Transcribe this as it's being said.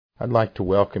I'd like to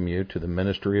welcome you to the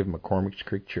ministry of McCormick's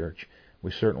Creek Church.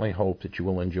 We certainly hope that you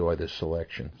will enjoy this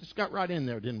selection. Just got right in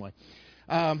there, didn't we?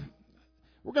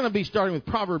 We're going to be starting with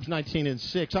Proverbs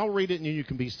 19:6. I'll read it and you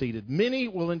can be seated. Many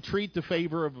will entreat the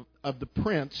favor of the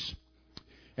prince,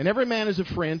 and every man is a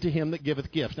friend to him that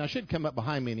giveth gifts. Now, I should come up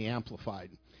behind me in the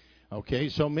Amplified. Okay,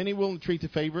 so many will entreat the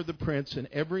favor of the prince, and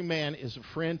every man is a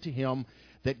friend to him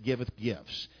that giveth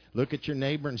gifts. Look at your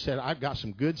neighbor and say, I've got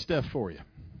some good stuff for you.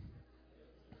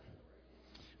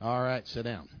 All right, sit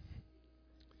down.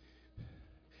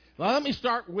 Well, let me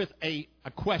start with a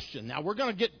question. Now we're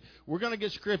going to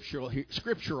get scriptural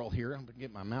here. I'm going to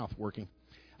get my mouth working.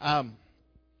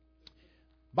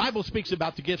 Bible speaks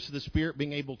about the gifts of the Spirit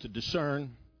being able to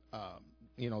discern,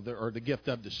 the gift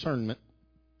of discernment,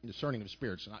 discerning of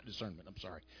spirits, not discernment. I'm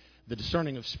sorry, the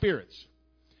discerning of spirits.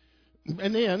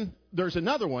 And then there's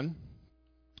another one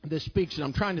that speaks, and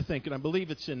I'm trying to think, and I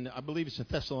believe it's in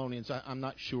Thessalonians. I'm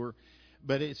not sure.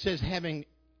 But it says, having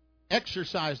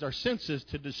exercised our senses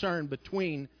to discern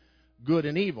between good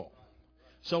and evil.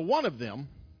 So one of them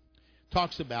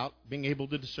talks about being able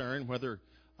to discern whether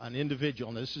an individual,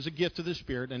 and this is a gift of the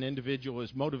Spirit, an individual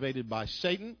is motivated by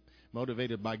Satan,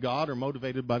 motivated by God, or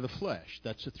motivated by the flesh.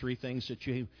 That's the three things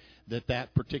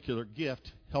that particular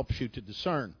gift helps you to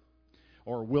discern,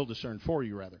 or will discern for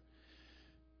you, rather.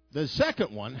 The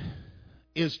second one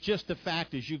is just the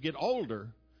fact as you get older,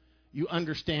 you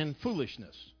understand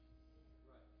foolishness.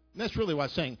 And that's really what I'm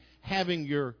saying, having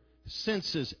your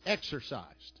senses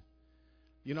exercised.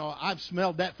 You know, I've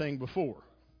smelled that thing before.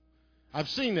 I've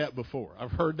seen that before.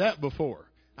 I've heard that before.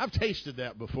 I've tasted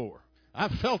that before.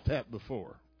 I've felt that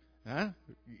before. Huh?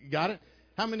 You got it?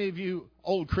 How many of you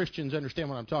old Christians understand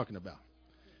what I'm talking about?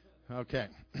 Okay.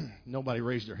 Nobody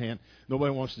raised their hand.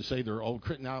 Nobody wants to say they're old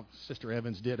Christians. Now, Sister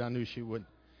Evans did. I knew she would.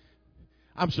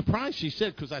 I'm surprised she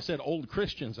said, because I said old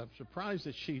Christians. I'm surprised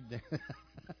that she did.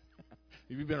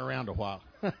 You've been around a while.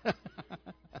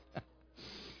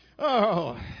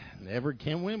 Oh, never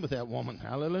can win with that woman.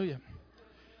 Hallelujah.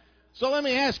 So let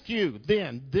me ask you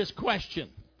then this question.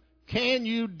 Can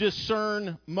you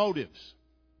discern motives?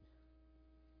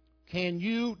 Can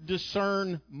you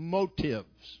discern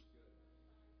motives?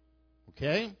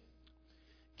 Okay?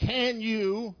 Can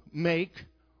you make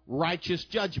righteous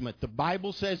judgment? The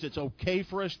Bible says it's okay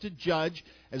for us to judge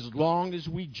as long as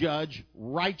we judge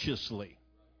righteously.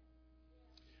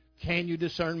 Can you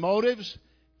discern motives?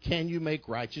 Can you make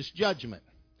righteous judgment?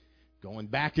 Going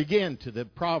back again to the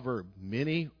proverb,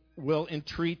 many will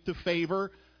entreat the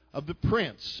favor of the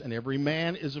prince, and every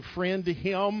man is a friend to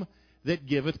him that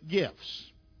giveth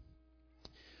gifts.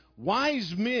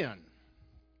 Wise men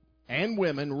and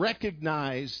women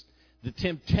recognize the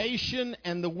temptation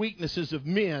and the weaknesses of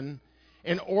men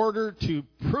in order to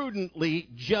prudently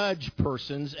judge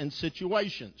persons and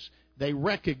situations. They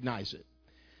recognize it.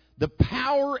 The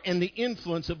power and the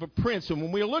influence of a prince. And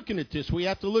when we're looking at this, we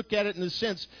have to look at it in the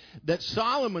sense that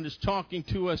Solomon is talking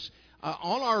to us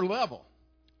on our level.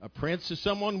 A prince is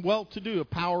someone well-to-do, a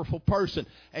powerful person,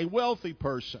 a wealthy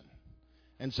person.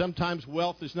 And sometimes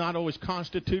wealth is not always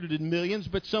constituted in millions,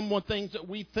 but somewhat things that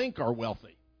we think are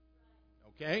wealthy.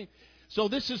 Okay? So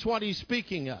this is what he's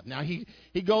speaking of. Now, he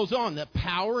goes on. The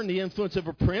power and the influence of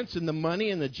a prince and the money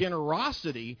and the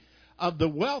generosity of the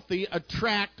wealthy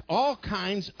attract all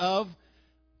kinds of,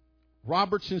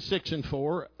 Robertson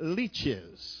 6:4,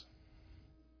 leeches.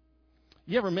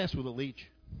 You ever mess with a leech?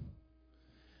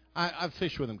 I've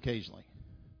fished with them occasionally.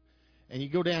 And you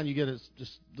go down, you get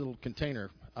this little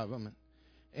container of them.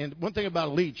 And one thing about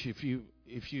a leech, if you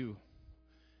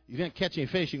didn't catch any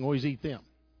fish, you can always eat them.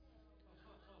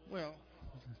 Well,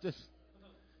 just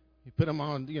you put them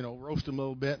on, roast them a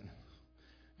little bit.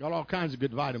 Got all kinds of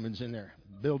good vitamins in there.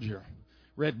 Build your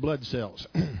red blood cells.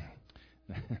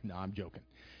 No, I'm joking.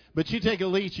 But you take a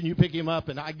leech and you pick him up,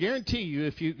 and I guarantee you,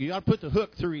 if you got to put the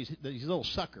hook through his little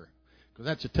sucker, because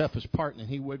that's the toughest part, and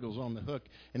he wiggles on the hook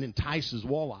and entices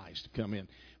walleyes to come in.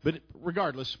 But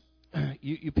regardless,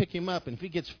 you pick him up, and if he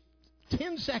gets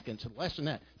 10 seconds, less than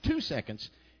that, 2 seconds,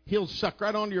 he'll suck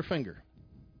right onto your finger.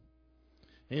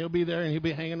 And he'll be there, and he'll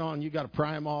be hanging on. You got to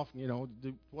pry him off,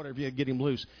 do whatever you get him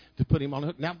loose to put him on the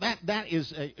hook. Now, that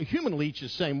is a human leech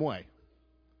is the same way.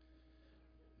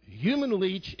 Human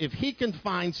leech, if he can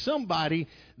find somebody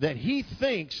that he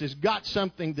thinks has got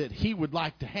something that he would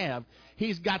like to have,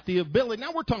 he's got the ability.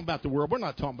 Now, we're talking about the world. We're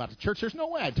not talking about the church. There's no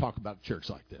way I'd talk about the church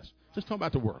like this. Just talking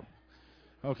about the world.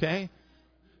 Okay?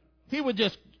 He would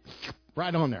just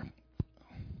right on there.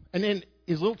 And then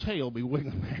his little tail will be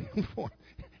wiggling back and forth.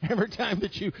 Every time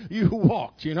that you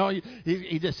walked,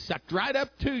 he just sucked right up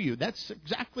to you. That's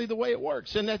exactly the way it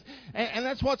works. And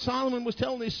that's what Solomon was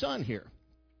telling his son here.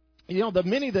 The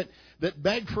many that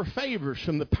beg for favors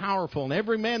from the powerful, and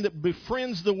every man that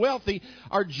befriends the wealthy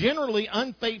are generally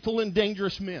unfaithful and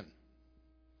dangerous men.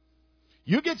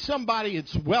 You get somebody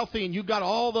that's wealthy and you got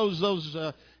all those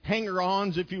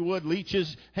hanger-ons, if you would,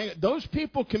 leeches. Those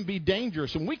people can be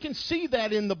dangerous, and we can see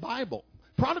that in the Bible.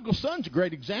 Prodigal son's a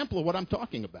great example of what I'm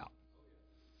talking about.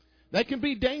 They can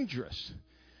be dangerous.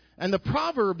 And the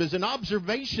proverb is an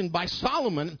observation by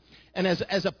Solomon, and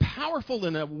as a powerful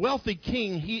and a wealthy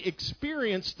king, he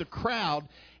experienced the crowd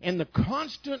and the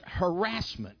constant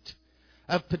harassment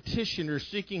of petitioners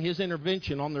seeking his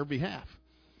intervention on their behalf.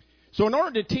 So in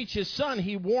order to teach his son,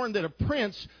 he warned that a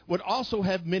prince would also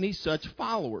have many such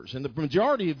followers. And the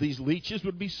majority of these leeches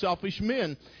would be selfish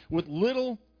men with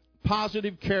little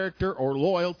positive character or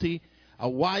loyalty. A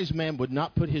wise man would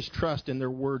not put his trust in their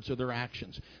words or their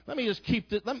actions. Let me just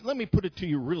let me put it to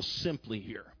you real simply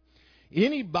here.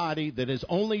 Anybody that is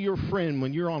only your friend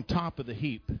when you're on top of the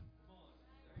heap,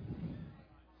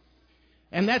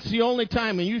 and that's the only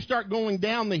time, and you start going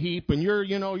down the heap and you're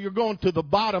going to the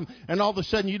bottom, and all of a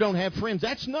sudden you don't have friends,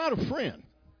 that's not a friend.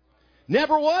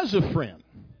 Never was a friend.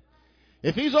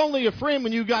 If he's only a friend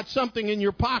when you got something in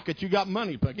your pocket, you got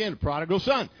money. But again, prodigal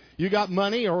son, you got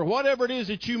money or whatever it is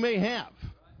that you may have.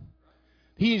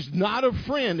 He's not a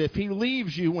friend if he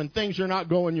leaves you when things are not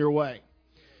going your way.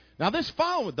 Now the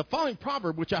following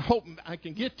proverb, which I hope I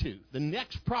can get to, the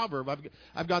next proverb,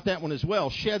 I've got that one as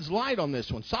well, sheds light on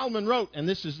this one. Solomon wrote, and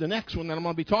this is the next one that I'm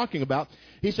going to be talking about.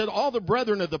 He said, all the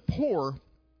brethren of the poor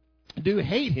do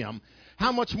hate him.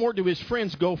 How much more do his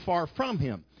friends go far from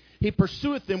him? He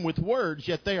pursueth them with words,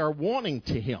 yet they are wanting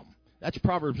to him. That's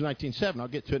Proverbs 19:7. I'll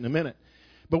get to it in a minute.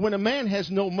 But when a man has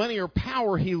no money or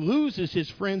power, he loses his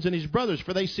friends and his brothers,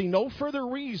 for they see no further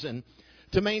reason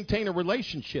to maintain a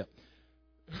relationship.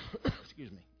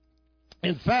 Excuse me.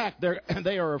 In fact,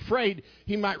 they are afraid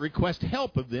he might request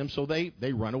help of them, so they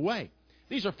run away.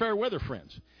 These are fair weather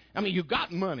friends. I mean, you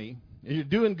got money, and you're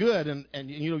doing good, and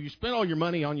you spend all your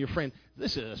money on your friend.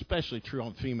 This is especially true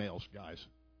on females, guys.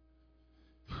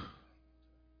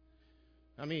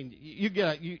 I mean,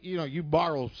 you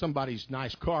borrow somebody's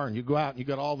nice car, and you go out, and you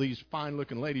got all these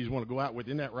fine-looking ladies you want to go out with.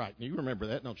 Isn't that right? You remember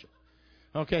that, don't you?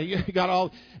 Okay, you got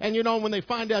all, and when they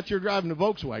find out you're driving a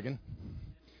Volkswagen,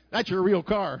 that's your real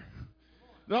car.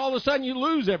 Then all of a sudden you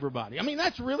lose everybody. I mean,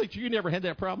 that's really true. You never had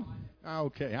that problem?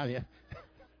 Okay, yeah.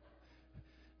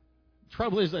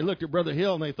 Trouble is, they looked at Brother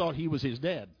Hill and they thought he was his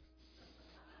dad.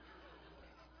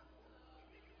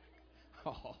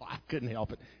 Oh, I couldn't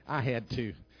help it. I had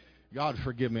to. God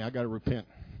forgive me. I got to repent.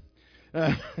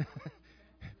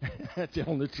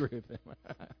 Telling the truth.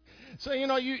 So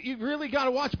you really got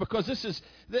to watch, because this is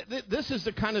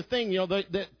the kind of thing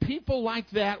that people like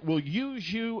that will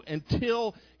use you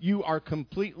until you are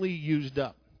completely used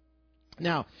up.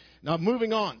 Now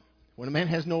moving on. When a man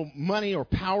has no money or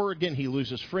power, again, he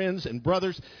loses friends and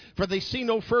brothers, for they see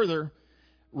no further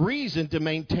reason to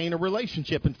maintain a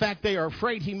relationship. In fact, they are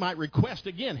afraid he might request,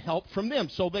 again, help from them,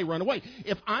 so they run away.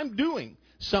 If I'm doing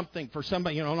something for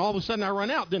somebody, and all of a sudden I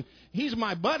run out, then he's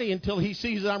my buddy until he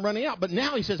sees that I'm running out. But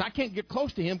now he says, I can't get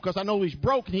close to him because I know he's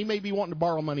broke and he may be wanting to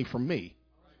borrow money from me.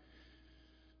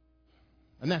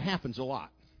 And that happens a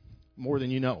lot, more than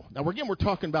you know. Now, again, we're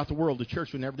talking about the world, the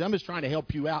church. I'm just trying to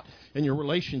help you out in your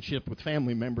relationship with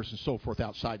family members and so forth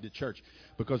outside the church,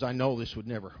 because I know this would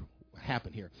never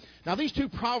happen here. Now, these two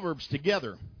proverbs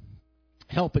together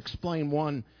help explain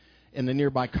one in the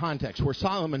nearby context, where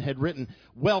Solomon had written,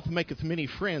 wealth maketh many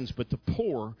friends, but the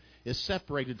poor is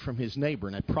separated from his neighbor,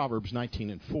 and at Proverbs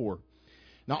 19:4.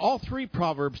 Now, all three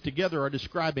proverbs together are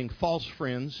describing false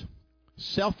friends,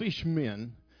 selfish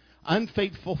men,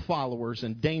 unfaithful followers,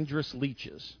 and dangerous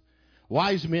leeches.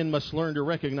 Wise men must learn to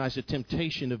recognize the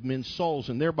temptation of men's souls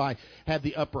and thereby have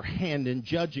the upper hand in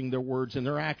judging their words and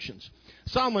their actions.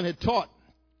 Solomon had taught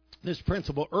this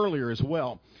principle earlier as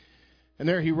well. And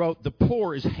there he wrote, the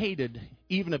poor is hated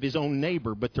even of his own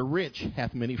neighbor, but the rich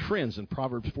hath many friends, in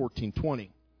Proverbs 14:20.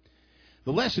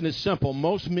 The lesson is simple.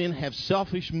 Most men have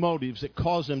selfish motives that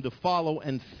cause them to follow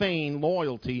and feign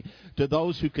loyalty to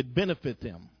those who could benefit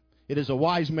them. It is a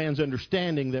wise man's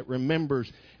understanding that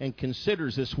remembers and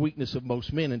considers this weakness of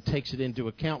most men and takes it into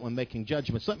account when making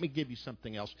judgments. Let me give you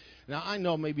something else. Now, I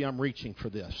know maybe I'm reaching for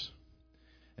this,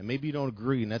 and maybe you don't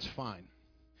agree, and that's fine.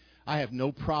 I have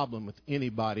no problem with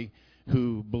anybody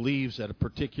who believes that a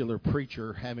particular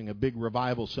preacher having a big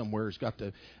revival somewhere has got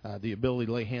the ability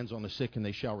to lay hands on the sick and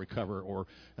they shall recover, or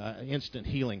instant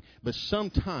healing. But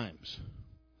sometimes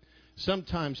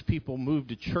people move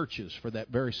to churches for that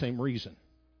very same reason.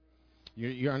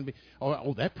 You're on,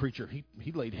 that preacher,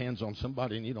 he laid hands on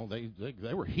somebody, and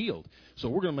they were healed. So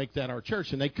we're going to make that our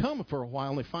church. And they come for a while,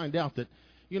 and they find out that,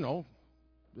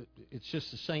 it's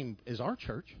just the same as our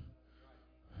church.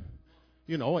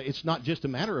 It's not just a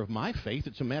matter of my faith;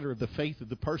 it's a matter of the faith of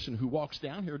the person who walks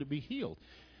down here to be healed.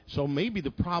 So maybe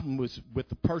the problem was with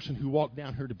the person who walked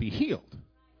down here to be healed.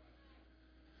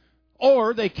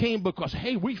 Or they came because,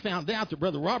 hey, we found out that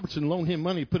Brother Robertson loaned him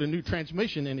money to put a new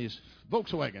transmission in his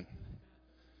Volkswagen.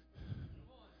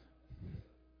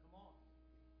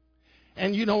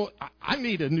 And, I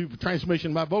need a new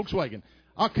transmission in my Volkswagen.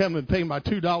 I'll come and pay my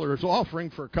 $2 offering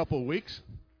for a couple of weeks.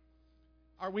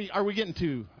 Are we getting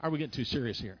too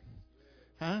serious here?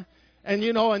 Huh? And,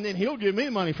 and then he'll give me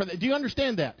money for that. Do you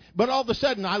understand that? But all of a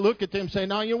sudden, I look at them and say,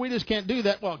 no, we just can't do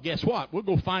that. Well, guess what? We'll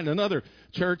go find another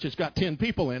church that's got 10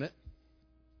 people in it.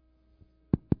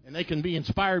 And they can be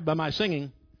inspired by my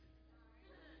singing.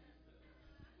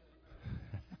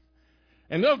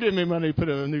 And they'll give me money to put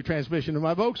a new transmission in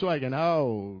my Volkswagen.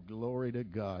 Oh, glory to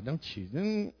God. Don't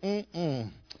you?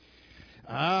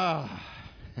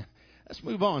 Let's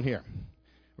move on here.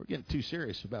 We're getting too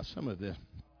serious about some of this.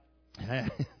 I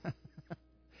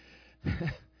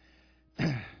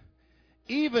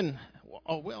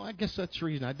guess that's the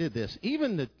reason I did this.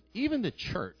 Even the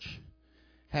church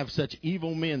have such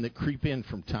evil men that creep in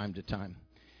from time to time.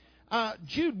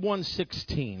 Jude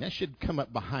 1:16, that should come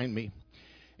up behind me.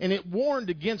 And it warned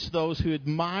against those who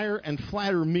admire and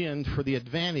flatter men for the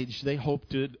advantage they hope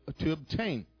to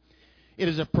obtain. It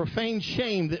is a profane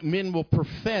shame that men will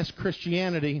profess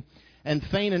Christianity and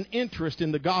feign an interest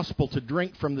in the gospel to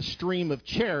drink from the stream of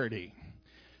charity,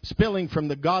 spilling from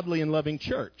the godly and loving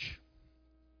church.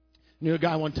 I knew a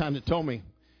guy one time that told me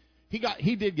he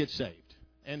did get saved.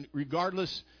 And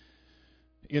regardless,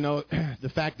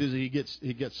 the fact is he gets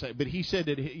saved. But he said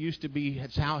that it used to be,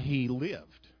 it's how he lived.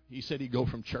 He said he'd go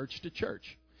from church to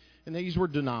church. And these were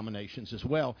denominations as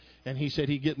well. And he said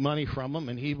he'd get money from them.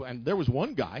 And there was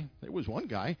one guy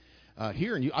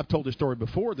here, and I've told this story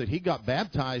before, that he got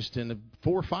baptized in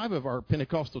 4 or 5 of our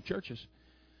Pentecostal churches.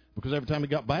 Because every time he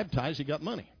got baptized, he got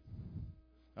money.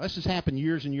 Now, this has happened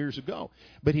years and years ago.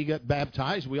 But he got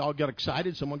baptized. We all got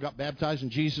excited. Someone got baptized in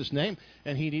Jesus' name.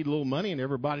 And he needed a little money, and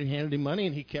everybody handed him money,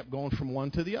 and he kept going from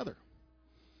one to the other.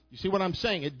 You see what I'm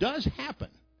saying? It does happen.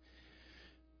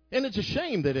 And it's a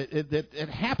shame that it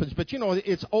happens. But,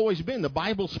 it's always been. The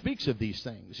Bible speaks of these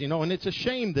things, and it's a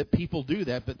shame that people do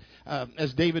that. But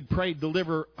as David prayed,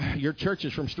 deliver your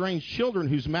churches from strange children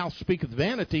whose mouth speaketh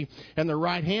vanity, and their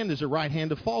right hand is a right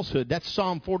hand of falsehood. That's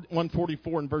Psalm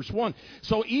 144 and verse 1.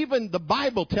 So even the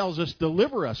Bible tells us,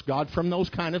 deliver us, God, from those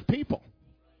kind of people.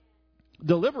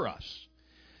 Deliver us.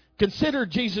 Consider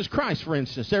Jesus Christ, for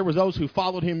instance. There were those who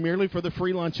followed him merely for the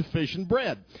free lunch of fish and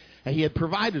bread. And he had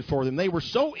provided for them. They were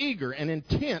so eager and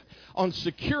intent on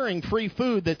securing free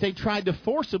food that they tried to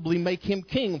forcibly make him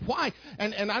king. Why?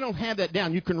 And I don't have that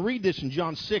down. You can read this in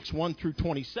John 6, 1 through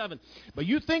 27. But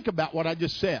you think about what I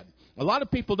just said. A lot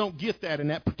of people don't get that in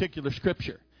that particular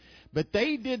scripture. But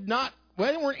they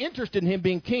weren't interested in him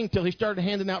being king until he started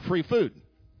handing out free food.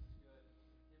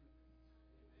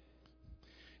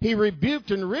 He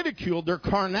rebuked and ridiculed their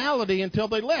carnality until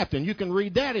they left. And you can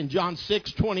read that in John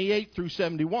 6, 28 through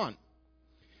 71.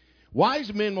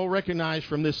 Wise men will recognize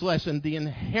from this lesson the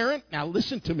inherent, now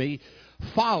listen to me,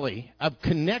 folly of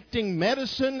connecting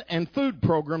medicine and food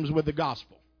programs with the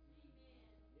gospel.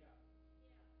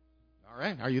 All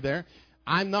right, are you there?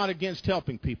 I'm not against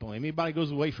helping people. Anybody goes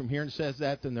away from here and says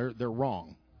that, then they're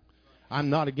wrong. I'm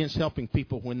not against helping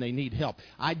people when they need help.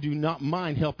 I do not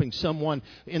mind helping someone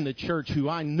in the church who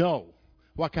I know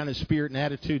what kind of spirit and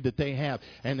attitude that they have.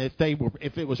 And if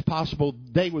it was possible,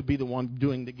 they would be the one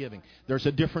doing the giving. There's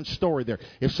a different story there.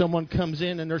 If someone comes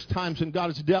in, and there's times when God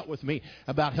has dealt with me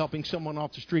about helping someone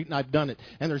off the street, and I've done it.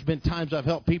 And there's been times I've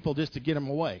helped people just to get them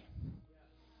away.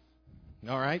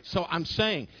 All right? So I'm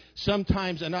saying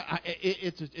sometimes, and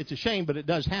it's a shame, but it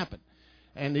does happen.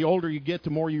 And the older you get, the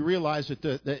more you realize that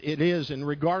it is. And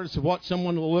regardless of what,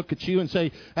 someone will look at you and say,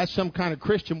 that's some kind of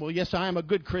Christian. Well, yes, I am a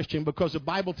good Christian because the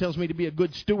Bible tells me to be a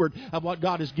good steward of what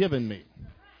God has given me.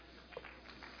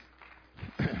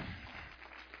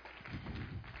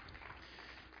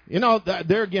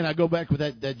 There again, I go back with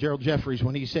that Gerald Jeffries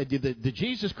when he said, the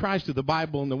Jesus Christ of the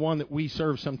Bible and the one that we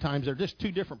serve sometimes are just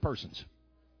 2 different persons.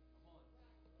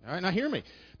 All right, now hear me.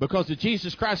 Because the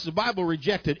Jesus Christ of the Bible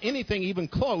rejected anything even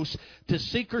close to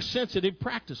seeker-sensitive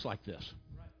practice like this.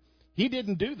 He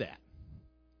didn't do that.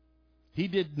 He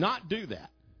did not do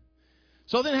that.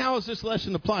 So then how is this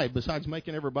lesson applied besides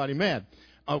making everybody mad?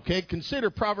 Okay, consider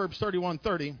Proverbs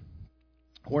 31:30,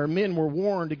 where men were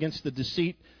warned against the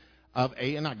deceit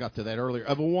and I got to that earlier,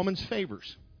 of a woman's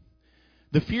favors.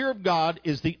 The fear of God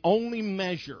is the only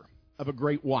measure of a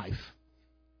great wife.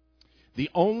 The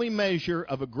only measure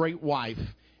of a great wife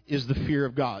is the fear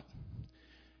of God.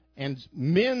 And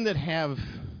men that have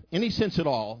any sense at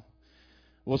all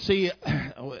will see,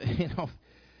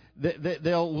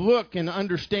 they'll look and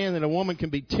understand that a woman can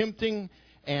be tempting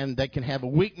and they can have a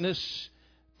weakness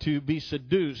to be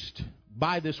seduced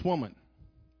by this woman.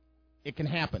 It can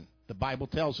happen. The Bible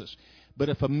tells us. But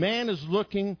if a man is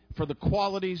looking for the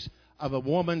qualities of a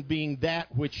woman being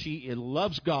that which she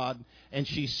loves God and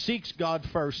she seeks God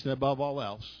first and above all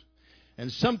else.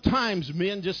 And sometimes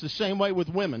men, just the same way with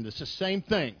women, it's the same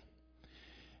thing.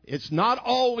 It's not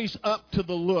always up to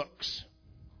the looks.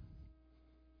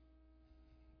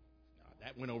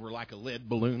 That went over like a lead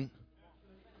balloon.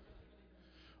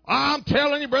 I'm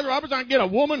telling you, Brother Roberts, I can get a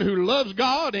woman who loves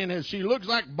God and she looks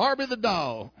like Barbie the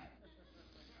doll.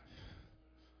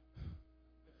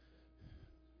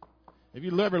 Have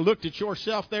you ever looked at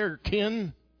yourself there,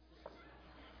 Ken?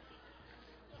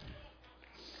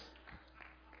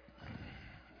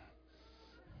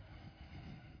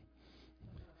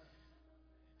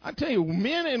 I tell you,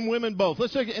 men and women both.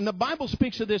 Let's look, and the Bible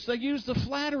speaks of this. They use the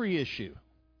flattery issue.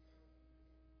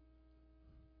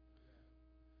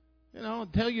 You know,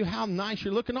 tell you how nice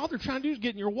you're looking. All they're trying to do is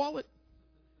get in your wallet.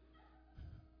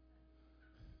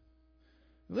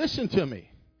 Listen to me.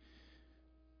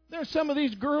 There are some of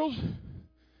these girls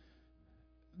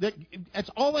that's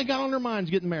all they got on their minds,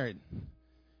 getting married.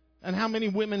 And how many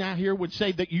women out here would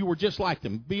say that you were just like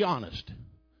them? Be honest.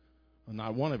 Well,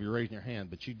 not one of you raising your hand,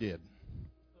 but you did.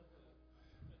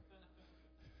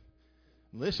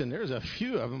 Listen, there's a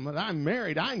few of them that I'm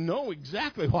married. I know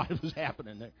exactly what was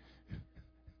happening there.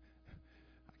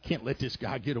 I can't let this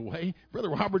guy get away. Brother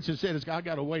Robertson said this guy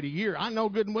got to wait a year. I know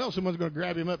good and well someone's going to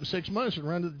grab him up in 6 months and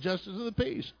run to the justice of the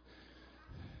peace.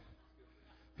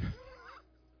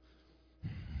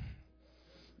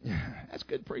 That's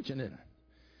good preaching, isn't it?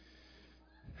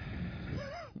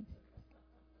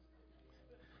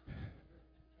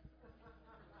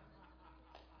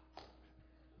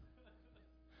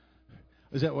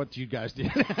 Is that what you guys did?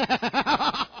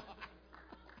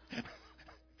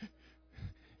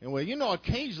 And well, you know,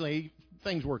 occasionally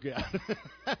things work out.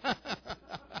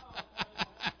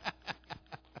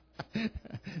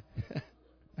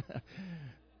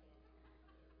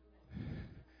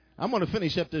 I'm going to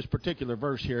finish up this particular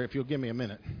verse here if you'll give me a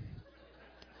minute.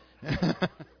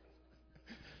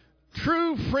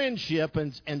 True friendship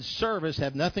and service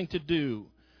have nothing to do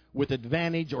with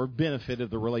advantage or benefit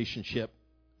of the relationship,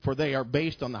 for they are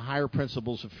based on the higher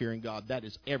principles of fearing God. That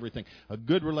is everything. A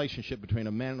good relationship between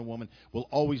a man and a woman will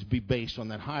always be based on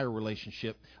that higher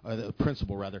relationship, the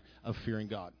principle, rather, of fearing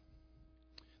God.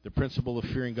 The principle of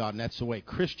fearing God, and that's the way.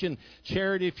 Christian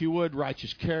charity, if you would,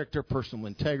 righteous character, personal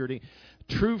integrity.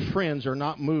 True friends are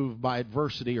not moved by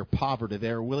adversity or poverty.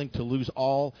 They are willing to lose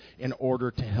all in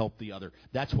order to help the other.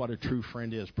 That's what a true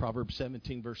friend is. Proverbs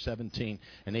 17, verse 17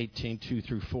 and 18, 2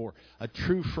 through 4. A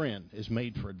true friend is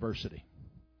made for adversity.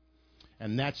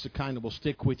 And that's the kind that will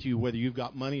stick with you whether you've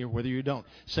got money or whether you don't.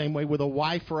 Same way with a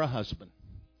wife or a husband.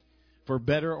 For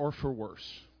better or for worse.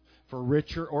 For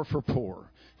richer or for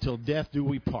poorer. Till death do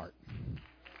we part.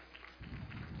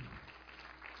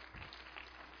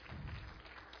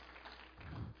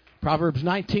 Proverbs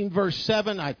 19, verse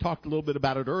 7, I talked a little bit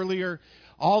about it earlier.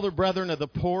 All the brethren of the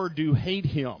poor do hate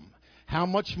him. How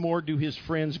much more do his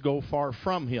friends go far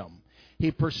from him?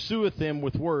 He pursueth them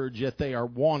with words, yet they are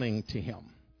wanting to him.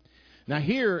 Now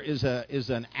here is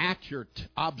an accurate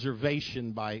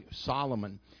observation by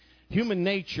Solomon. Human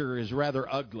nature is rather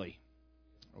ugly.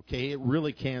 Okay, it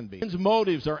really can be. Man's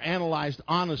motives are analyzed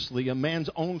honestly. A man's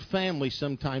own family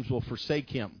sometimes will forsake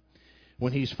him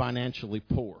when he's financially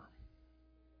poor.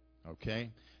 Okay?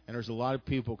 And there's a lot of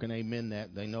people can amen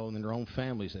that. They know in their own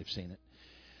families they've seen it.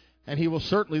 And he will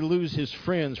certainly lose his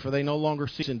friends, for they no longer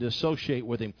seek to associate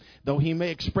with him. Though he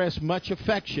may express much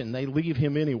affection, they leave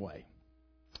him anyway.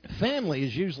 Family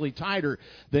is usually tighter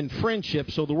than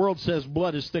friendship, so the world says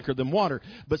blood is thicker than water.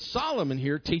 But Solomon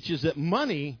here teaches that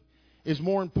money is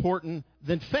more important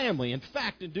than family. In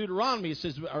fact, in Deuteronomy, it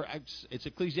says, or it's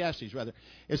Ecclesiastes rather,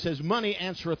 it says, money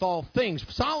answereth all things.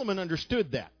 Solomon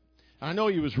understood that. I know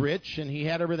he was rich and he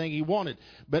had everything he wanted,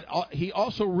 but he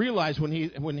also realized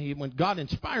when God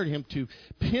inspired him to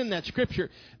pen that scripture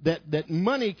that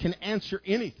money can answer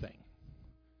anything,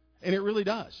 and it really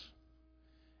does.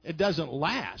 It doesn't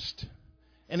last,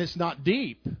 and it's not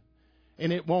deep,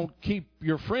 and it won't keep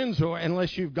your friends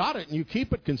unless you've got it and you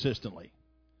keep it consistently.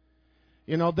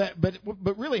 You know that, but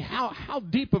really, how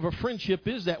deep of a friendship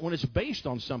is that when it's based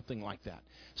on something like that?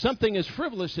 Something as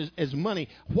frivolous as money.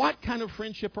 What kind of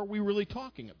friendship are we really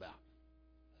talking about?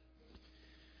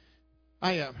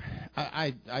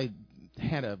 I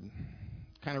had a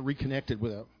kind of reconnected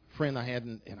with a friend I had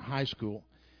in high school,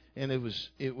 and it was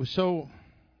so.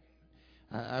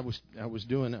 I was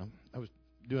doing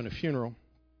a funeral,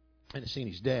 and I seen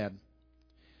his dad,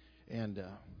 and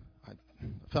I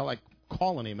felt like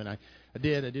calling him, and I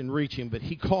did. I didn't reach him, but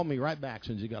he called me right back as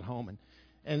soon as he got home,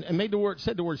 and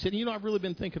said, you know, I've really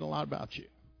been thinking a lot about you.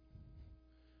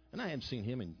 And I hadn't seen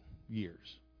him in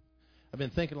years. I've been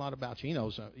thinking a lot about you. He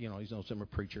knows, he knows I'm a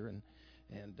preacher,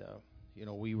 and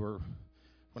we were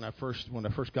when I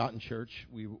first got in church,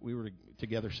 we were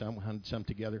together some, we hunted some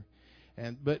together,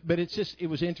 but it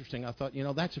was interesting. I thought,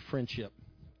 that's a friendship.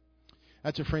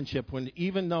 That's a friendship when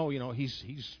even though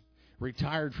he's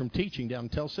retired from teaching down in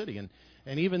Tell City,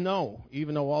 and even though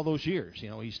all those years,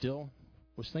 he still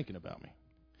was thinking about me,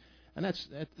 and that's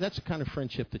the kind of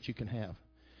friendship that you can have.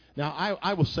 Now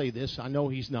I will say this: I know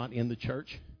he's not in the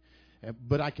church,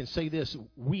 but I can say this: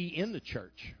 we in the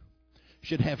church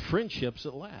should have friendships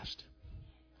that last.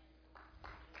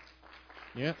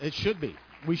 Yeah, it should be.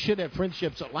 We should have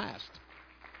friendships that last.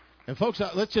 And folks,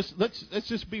 let's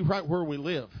just be right where we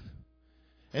live.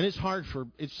 And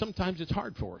sometimes it's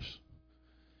hard for us.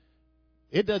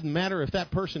 It doesn't matter if that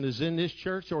person is in this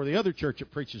church or the other church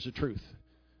that preaches the truth.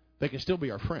 They can still be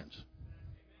our friends.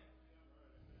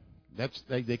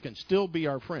 They can still be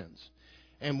our friends.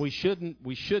 And we shouldn't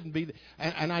be.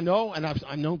 And I know, and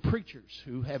I've known preachers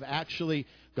who have actually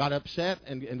got upset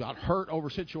and got hurt over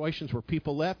situations where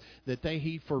people left, that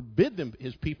he forbid them,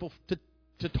 his people,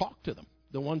 to talk to them,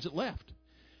 the ones that left.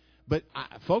 But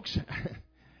folks,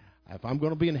 if I'm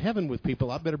going to be in heaven with people,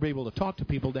 I better be able to talk to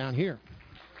people down here.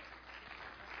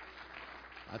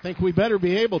 I think we better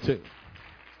be able to.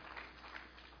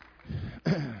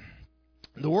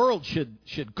 The world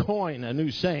should coin a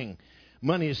new saying: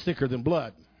 money is thicker than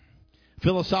blood.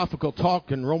 Philosophical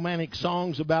talk and romantic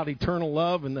songs about eternal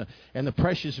love and the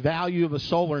precious value of a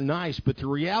soul are nice, but the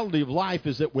reality of life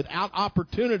is that without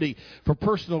opportunity for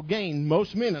personal gain,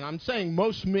 most men, and I'm saying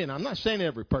most men, I'm not saying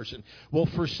every person, will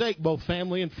forsake both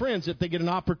family and friends if they get an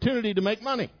opportunity to make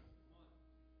money.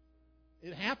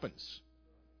 It happens.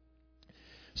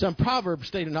 Some proverbs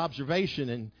state an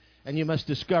observation, and you must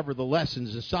discover the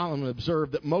lessons. And Solomon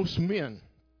observed that most men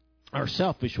are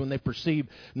selfish when they perceive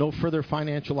no further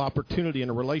financial opportunity in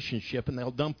a relationship, and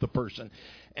they'll dump the person.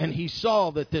 And he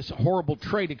saw that this horrible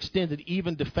trait extended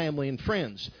even to family and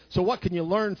friends. So what can you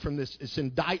learn from this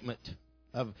indictment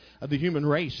of the human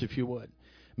race, if you would?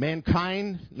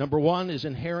 Mankind, number one, is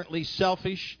inherently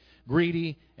selfish,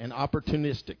 greedy, and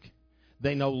opportunistic.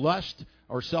 They know lust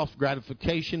or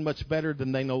self-gratification much better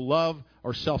than they know love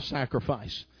or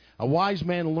self-sacrifice. A wise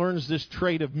man learns this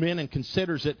trait of men and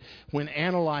considers it when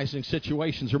analyzing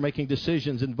situations or making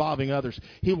decisions involving others.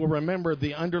 He will remember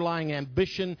the underlying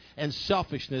ambition and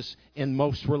selfishness in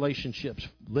most relationships.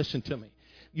 Listen to me.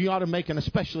 You ought to make, and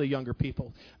especially younger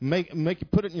people,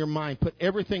 put it in your mind, put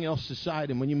everything else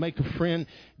aside, and when you make a friend,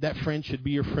 that friend should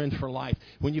be your friend for life.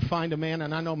 When you find a man,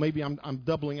 and I know maybe I'm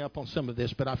doubling up on some of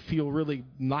this, but I feel really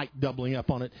like doubling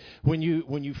up on it. When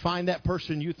you find that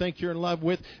person you think you're in love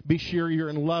with, be sure you're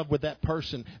in love with that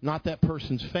person, not that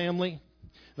person's family,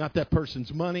 not that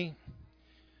person's money.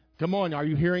 Come on, are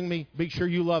you hearing me? Be sure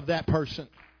you love that person.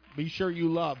 Be sure you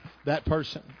love that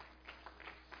person.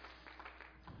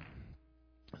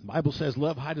 The Bible says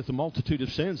love hideth a multitude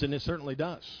of sins, and it certainly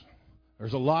does.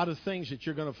 There's a lot of things that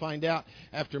you're going to find out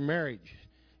after marriage.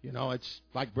 It's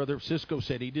like Brother Cisco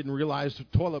said, he didn't realize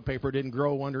toilet paper didn't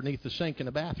grow underneath the sink in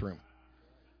the bathroom.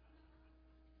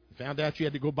 He found out you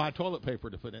had to go buy toilet paper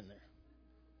to put in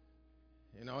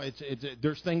there.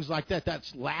 There's things like that.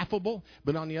 That's laughable,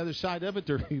 but on the other side of it,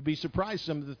 you'd be surprised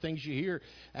some of the things you hear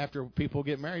after people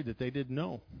get married that they didn't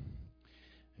know.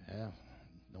 Yeah,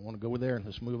 don't want to go there.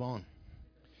 Let's move on.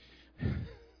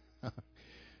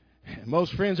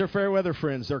 Most friends are fair weather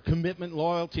friends. Their commitment,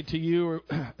 loyalty to you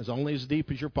is only as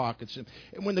deep as your pockets.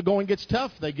 And when the going gets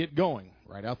tough, they get going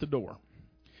right out the door.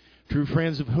 True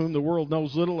friends of whom the world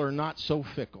knows little are not so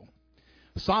fickle.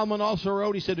 Solomon also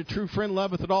wrote, he said, a true friend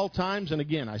loveth at all times. And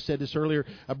again, I said this earlier,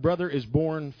 a brother is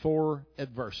born for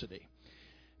adversity.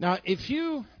 Now, let's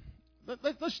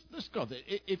go there.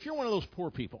 If you're one of those poor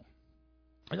people,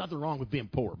 there's nothing wrong with being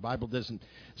poor. The Bible doesn't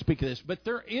speak of this. But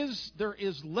there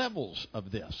is levels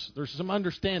of this. There's some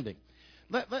understanding.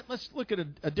 Let's look at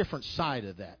a different side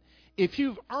of that. If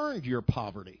you've earned your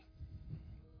poverty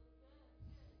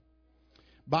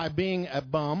by being a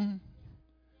bum,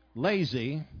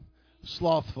 lazy,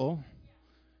 slothful,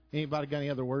 Anybody got any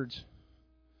other words?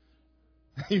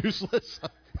 Useless.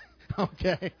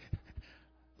 Okay.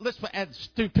 Let's add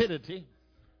stupidity.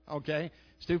 Okay.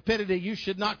 Stupidity, you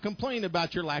should not complain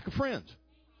about your lack of friends.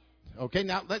 Okay,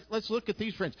 now let's look at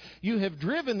these friends. You have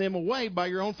driven them away by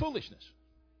your own foolishness.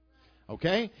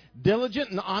 Okay?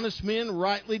 Diligent and honest men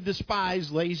rightly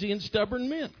despise lazy and stubborn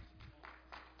men.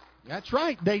 That's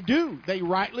right. They do. They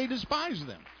rightly despise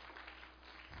them.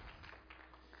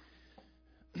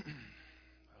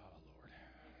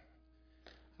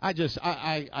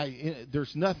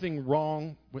 There's nothing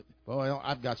wrong with. Well,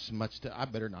 I've got so much I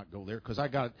better not go there because I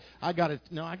got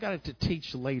it to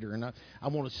teach later, and I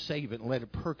want to save it and let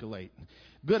it percolate.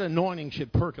 Good anointing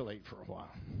should percolate for a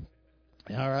while.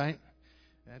 All right,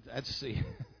 let's see.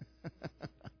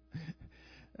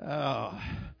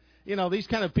 These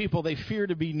kind of people, they fear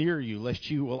to be near you, lest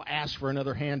you will ask for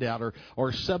another handout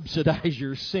or subsidize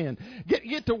your sin.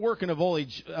 Get to work and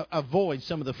avoid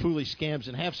some of the foolish scams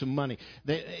and have some money.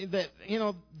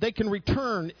 They can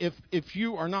return if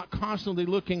you are not constantly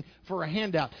looking for a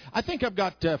handout. I think I've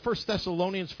got 1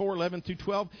 Thessalonians 4:11 through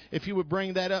 12. If you would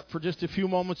bring that up for just a few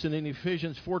moments, and in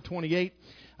Ephesians 4:28,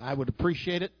 I would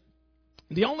appreciate it.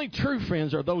 The only true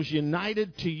friends are those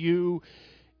united to you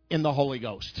in the Holy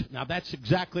Ghost. Now, that's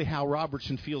exactly how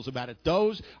Robertson feels about it.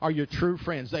 Those are your true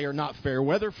friends. They are not fair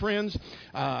weather friends.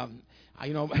 My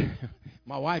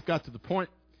wife got to the point,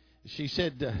 she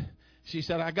said,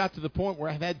 I got to the point where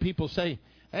I've had people say,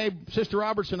 "Hey, Sister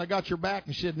Robertson, I got your back."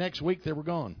 And she said, next week they were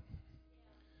gone.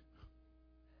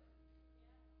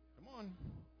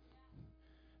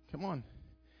 Come on.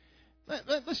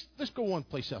 Let's go one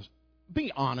place else.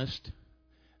 Be honest.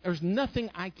 There's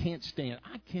nothing I can't stand.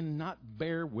 I cannot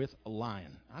bear with a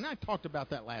lion. And I talked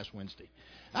about that last Wednesday.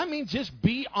 I mean, just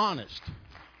be honest.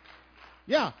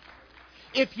 Yeah.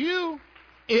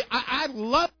 I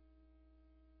love.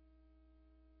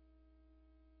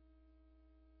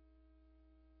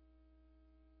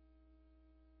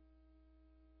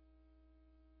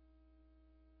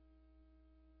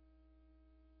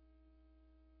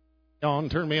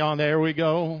 Turn me on. There we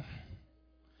go.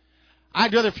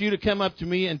 I'd rather for you to come up to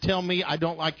me and tell me I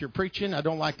don't like your preaching, I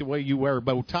don't like the way you wear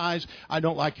bow ties, I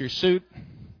don't like your suit,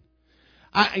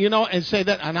 and say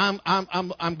that, and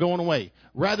I'm going away,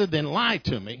 rather than lie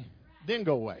to me, then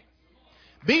go away.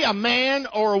 Be a man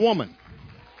or a woman.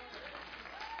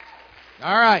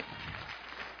 All right.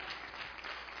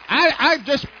 I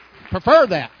just prefer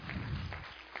that.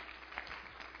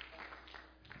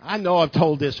 I know I've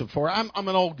told this before. I'm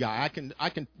an old guy. I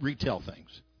can retell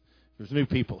things. There's new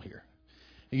people here.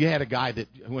 You had a guy that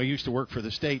used to work for the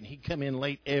state, and he'd come in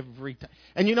late every time.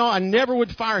 And, I never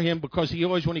would fire him because he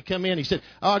always, when he come in, he said,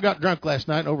 "Oh, I got drunk last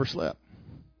night and overslept."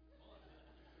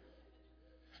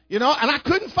 And I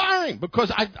couldn't fire him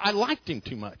because I liked him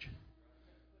too much.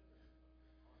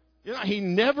 He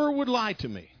never would lie to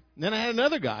me. And then I had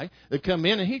another guy that come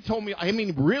in, and he told me,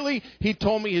 he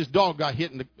told me his dog got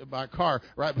hit by a car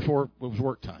right before it was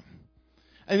work time.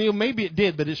 And, maybe it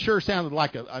did, but it sure sounded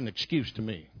like an excuse to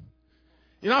me.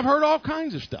 I've heard all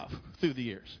kinds of stuff through the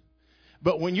years.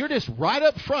 But when you're just right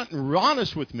up front and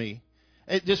honest with me,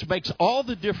 it just makes all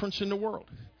the difference in the world.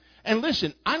 And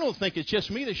listen, I don't think it's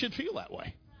just me that should feel that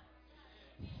way.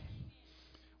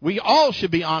 We all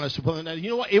should be honest. You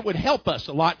know what? It would help us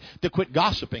a lot to quit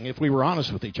gossiping if we were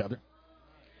honest with each other.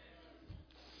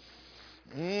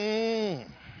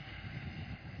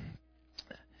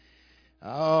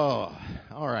 Oh,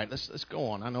 all right. Let's go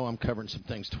on. I know I'm covering some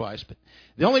things twice, but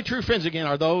the only true friends, again,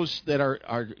 are those that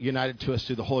are united to us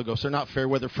through the Holy Ghost. They're not fair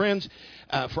weather friends.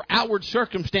 For outward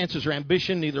circumstances or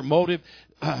ambition, neither motive,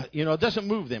 it doesn't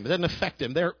move them. It doesn't affect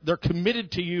them. They're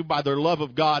committed to you by their love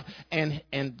of God and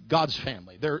God's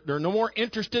family. They're no more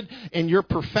interested in your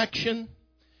perfection.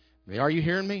 Are you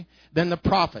hearing me? Than the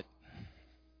prophet.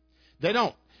 They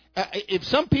don't. If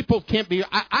some people can't be,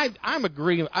 I'm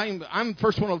agreeing. I'm the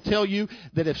first one to tell you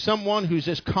that if someone who's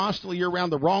just constantly around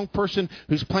the wrong person,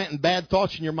 who's planting bad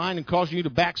thoughts in your mind and causing you to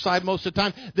backslide most of the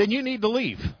time, then you need to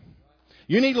leave.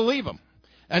 You need to leave them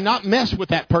and not mess with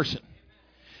that person.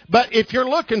 But if you're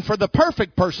looking for the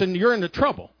perfect person, you're into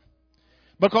trouble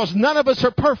because none of us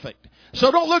are perfect.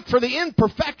 So don't look for the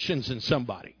imperfections in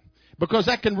somebody, because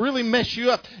that can really mess you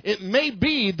up. It may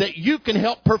be that you can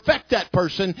help perfect that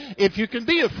person if you can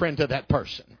be a friend to that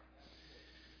person.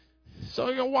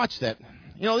 So watch that.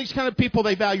 These kind of people,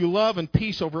 they value love and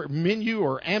peace over menu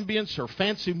or ambience or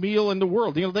fancy meal in the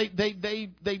world. They like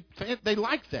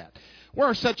that. Where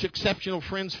are such exceptional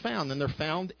friends found? And they're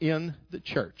found in the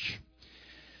church.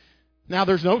 Now,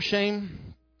 there's no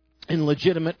shame in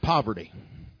legitimate poverty.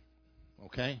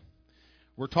 Okay?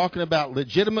 We're talking about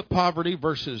legitimate poverty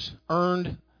versus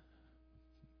earned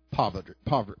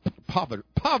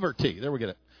poverty. There we get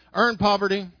it. Earned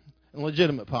poverty and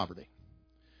legitimate poverty.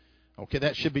 Okay,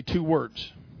 that should be 2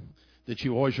 words that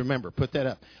you always remember. Put that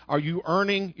up. Are you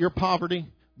earning your poverty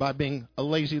by being a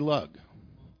lazy lug?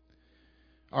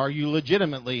 Are you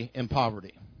legitimately in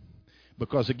poverty?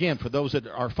 Because again, for those that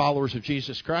are followers of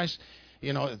Jesus Christ,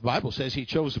 you know, the Bible says He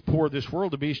chose the poor of this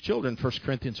world to be His children, 1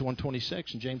 Corinthians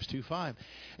 1:26 and James 2:5.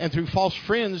 And through false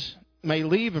friends may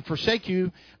leave and forsake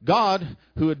you, God,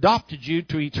 who adopted you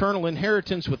to eternal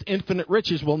inheritance with infinite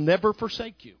riches, will never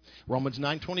forsake you. Romans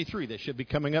 9:23. That should be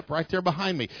coming up right there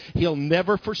behind me. He'll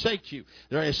never forsake you.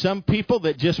 There are some people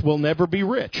that just will never be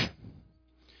rich.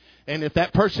 And if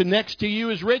that person next to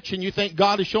you is rich and you think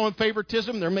God is showing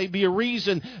favoritism, there may be a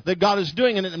reason that God is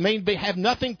doing it, and it may have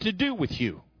nothing to do with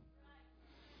you.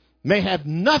 May have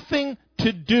nothing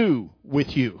to do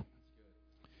with you.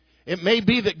 It may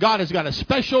be that God has got a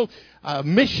special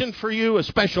mission for you, a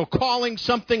special calling,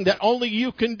 something that only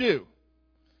you can do.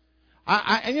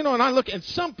 And I look at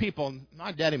some people,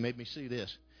 my daddy made me see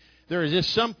this. There is just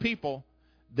some people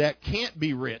that can't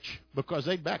be rich because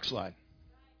they backslide.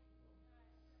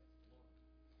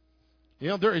 You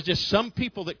know, there is just some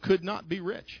people that could not be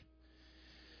rich.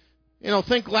 You know,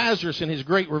 think Lazarus and his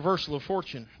great reversal of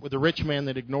fortune with the rich man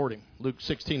that ignored him. Luke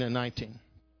 16 and 19.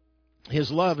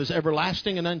 His love is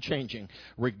everlasting and unchanging,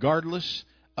 regardless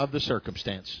of the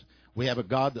circumstance. We have a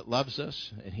God that loves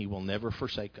us, and He will never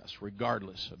forsake us,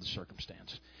 regardless of the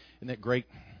circumstance. Isn't that great?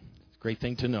 Great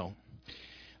thing to know.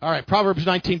 All right, Proverbs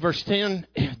 19, verse 10.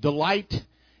 Delight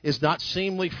is not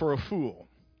seemly for a fool,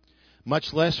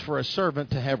 much less for a servant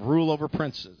to have rule over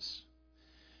princes.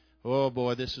 Oh,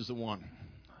 boy, this is the one.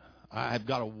 I've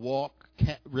got to walk.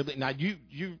 Really. Now, you've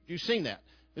seen that.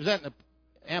 Is that in the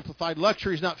Amplified?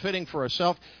 Luxury is not fitting for a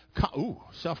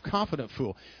self-confident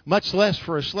fool, much less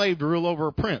for a slave to rule over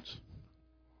a prince.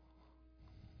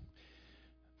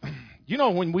 You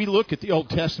know, when we look at the Old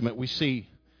Testament, we see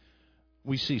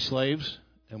slaves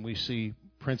and we see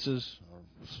princes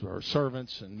or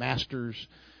servants and masters.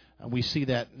 And we see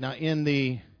that now in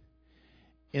the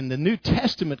New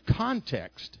Testament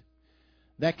context,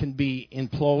 that can be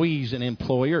employees and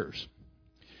employers.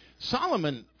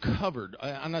 Solomon covered,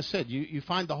 and I said, you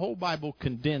find the whole Bible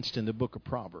condensed in the book of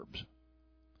Proverbs.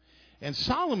 And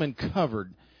Solomon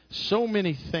covered so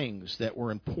many things that were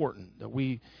important that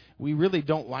we really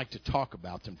don't like to talk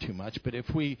about them too much. But if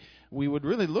we would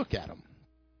really look at them,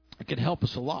 it could help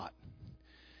us a lot.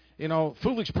 You know, a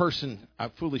foolish person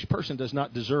does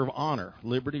not deserve honor,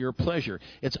 liberty, or pleasure.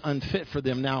 It's unfit for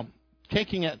them. Now,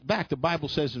 taking it back, the Bible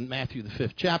says in Matthew, the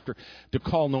 5th chapter, to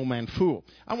call no man fool.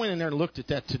 I went in there and looked at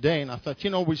that today, and I thought, you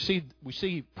know, we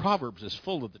see Proverbs is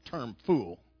full of the term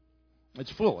fool. It's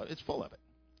full of it.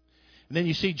 And then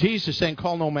you see Jesus saying,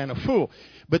 call no man a fool.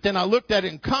 But then I looked at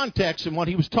it in context, and what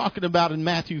He was talking about in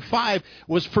Matthew 5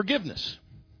 was forgiveness.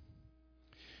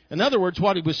 In other words,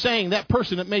 what He was saying, that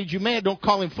person that made you mad, don't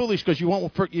call him foolish because you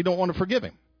don't want to forgive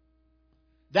him.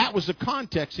 That was the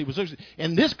context He was using.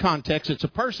 In this context, it's a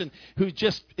person who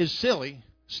just is silly,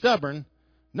 stubborn,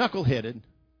 knuckleheaded.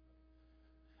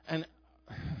 And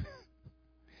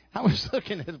I was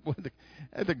looking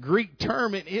at the Greek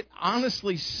term, and it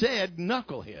honestly said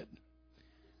knucklehead.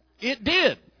 It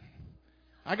did.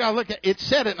 I got to look at it. It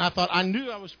said it, and I thought I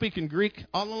knew I was speaking Greek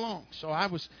all along. So I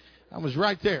was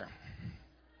right there.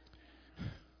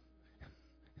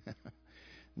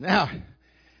 Now,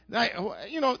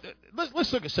 you know,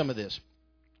 let's look at some of this.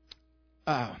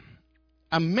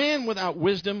 A man without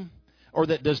wisdom or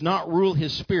that does not rule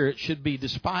his spirit should be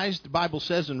despised, the Bible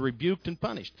says, and rebuked and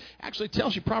punished. Actually, it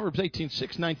tells you Proverbs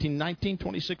 18:6, 19:19,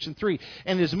 26, and 3.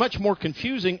 And it is much more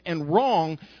confusing and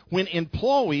wrong when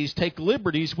employees take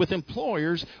liberties with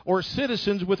employers or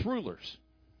citizens with rulers.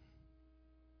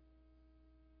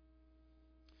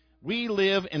 We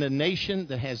live in a nation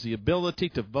that has the ability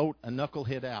to vote a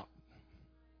knucklehead out.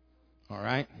 All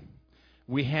right?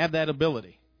 We have that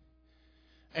ability.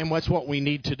 And that's what we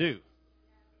need to do.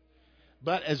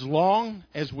 But as long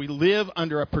as we live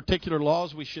under a particular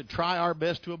laws, we should try our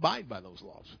best to abide by those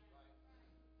laws.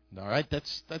 All right?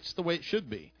 That's the way it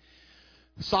should be.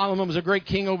 Solomon was a great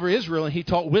king over Israel, and he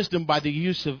taught wisdom by the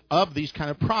use of these kind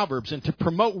of proverbs. And to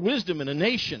promote wisdom in a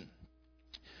nation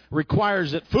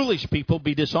requires that foolish people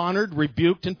be dishonored,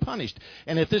 rebuked, and punished.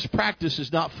 And if this practice is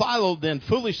not followed, then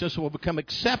foolishness will become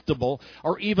acceptable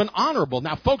or even honorable.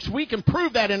 Now, folks, we can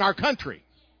prove that in our country.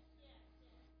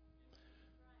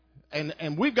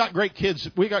 And we've got great kids.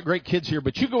 We got great kids here.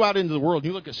 But you go out into the world and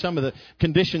you look at some of the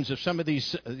conditions of some of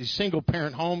these single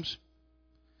parent homes.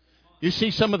 You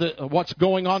see some of what's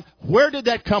going on. Where did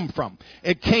that come from?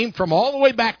 It came from all the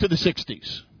way back to the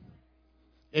 60s.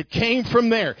 It came from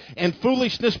there. And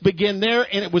foolishness began there,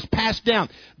 and it was passed down.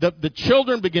 The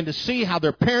children began to see how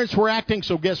their parents were acting,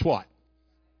 so guess what?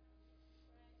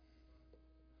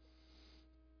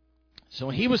 So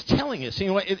he was telling us,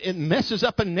 it messes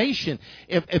up a nation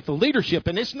if the leadership,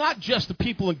 and it's not just the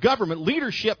people in government.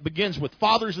 Leadership begins with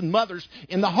fathers and mothers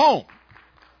in the home.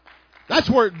 That's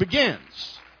where it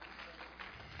begins.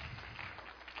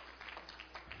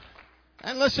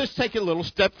 And let's just take it a little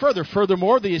step further.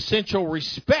 Furthermore, the essential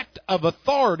respect of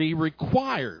authority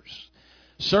requires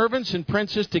servants and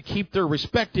princes to keep their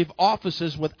respective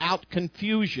offices without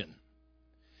confusion.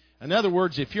 In other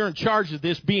words, if you're in charge of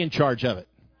this, be in charge of it.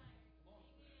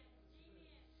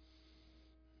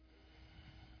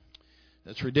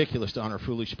 It's ridiculous to honor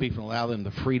foolish people and allow them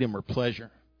the freedom or pleasure.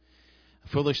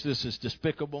 Foolishness is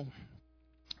despicable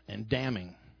and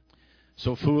damning.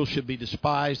 So fools should be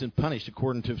despised and punished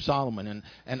according to Solomon.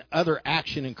 And other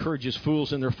action encourages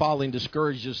fools in their folly and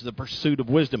discourages the pursuit of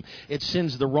wisdom. It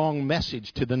sends the wrong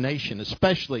message to the nation,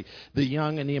 especially the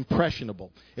young and the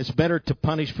impressionable. It's better to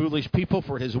punish foolish people,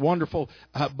 for it is a wonderful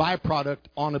byproduct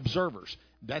on observers.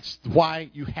 That's why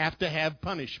you have to have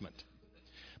punishment,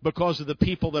 because of the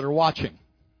people that are watching.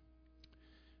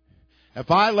 If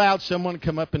I allowed someone to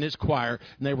come up in this choir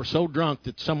and they were so drunk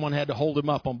that someone had to hold them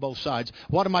up on both sides,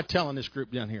 what am I telling this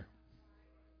group down here?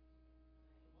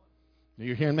 Are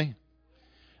you hearing me?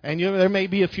 And there may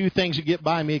be a few things that get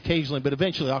by me occasionally, but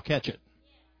eventually I'll catch it.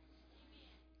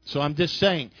 So I'm just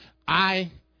saying,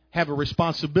 I have a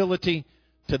responsibility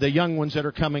to the young ones that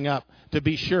are coming up to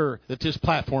be sure that this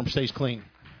platform stays clean.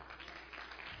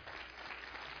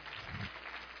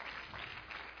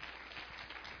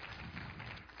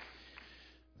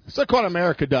 Let's look what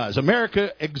America does.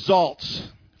 America exalts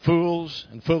fools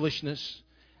and foolishness,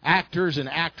 actors and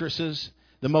actresses.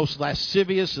 The most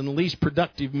lascivious and least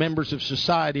productive members of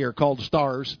society are called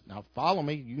stars. Now follow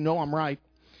me. You know I'm right.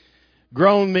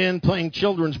 Grown men playing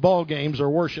children's ball games are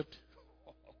worshipped.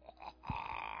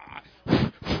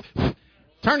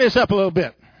 Turn this up a little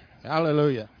bit.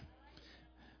 Hallelujah.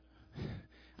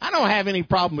 I don't have any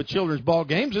problem with children's ball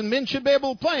games, and men should be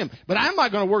able to play them. But I'm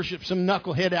not going to worship some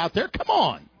knucklehead out there. Come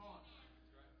on.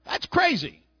 That's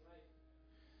crazy.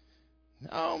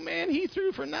 Oh, man, he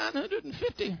threw for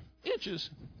 950 inches.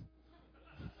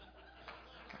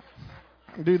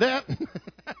 I can do that.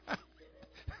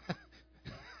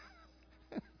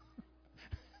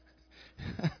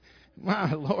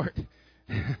 My Lord.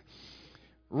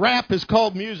 Rap is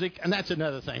called music, and that's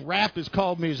another thing. Rap is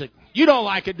called music. You don't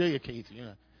like it, do you, Keith? You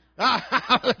know.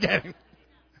 Look at him.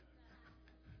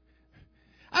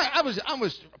 I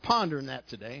was pondering that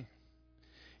today.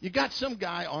 You got some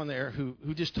guy on there who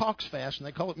just talks fast, and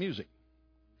they call it music.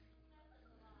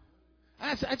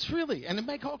 That's really, and they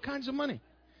make all kinds of money.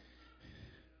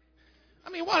 I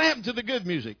mean, what happened to the good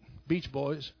music? Beach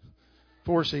Boys,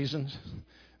 Four Seasons.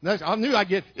 I knew I'd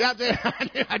get out there. I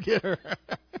knew I'd get her.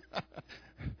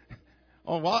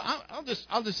 Oh well,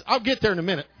 I'll get there in a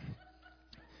minute.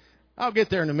 I'll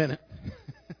get there in a minute.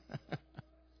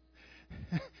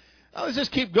 Let's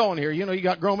just keep going here. You know, you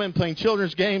got grown men playing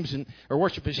children's games or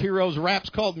worship as heroes. Rap's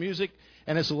called music,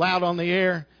 and it's allowed on the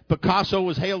air. Picasso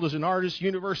was hailed as an artist.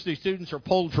 University students are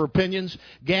polled for opinions.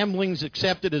 Gambling's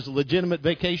accepted as a legitimate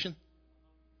vacation.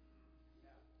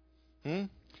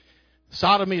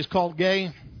 Sodomy is called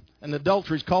gay, and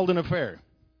adultery is called an affair.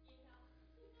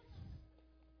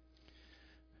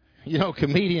 You know,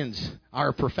 comedians are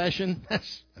a profession.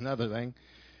 That's another thing.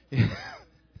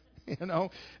 You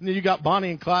know, and then you got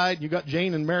Bonnie and Clyde, you got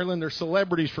Jane and Marilyn. They're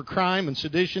celebrities for crime and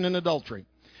sedition and adultery.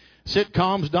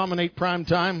 Sitcoms dominate prime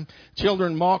time.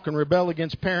 Children mock and rebel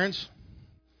against parents.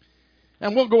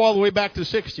 And we'll go all the way back to the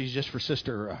 60s just for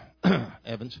Sister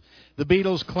Evans. The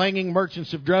Beatles, clanging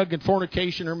merchants of drug and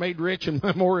fornication, are made rich and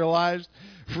memorialized.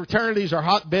 Fraternities are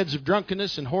hotbeds of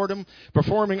drunkenness and whoredom.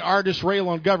 Performing artists rail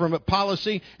on government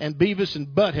policy. And Beavis and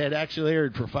Butthead actually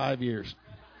aired for 5 years.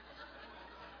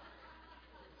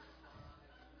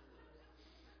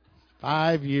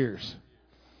 5 years.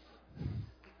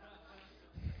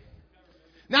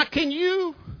 Now, can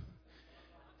you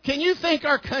think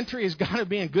our country has got to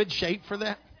be in good shape for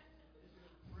that?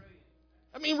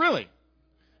 I mean, really.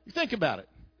 You think about it.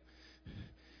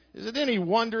 Is it any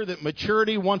wonder that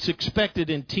maturity, once expected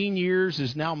in teen years,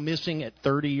 is now missing at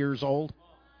 30 years old?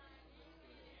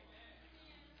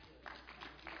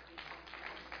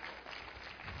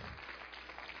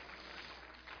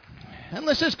 And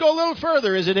let's just go a little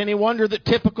further. Is it any wonder that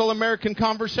typical American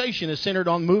conversation is centered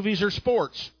on movies or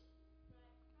sports?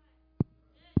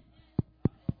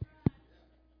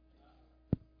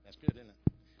 That's good, isn't it?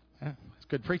 That's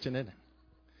good preaching, isn't it?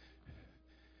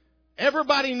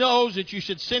 Everybody knows that you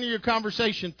should center your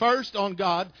conversation first on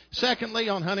God, secondly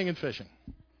on hunting and fishing.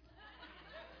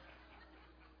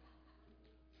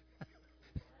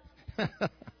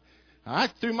 I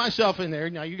threw myself in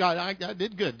there. Now I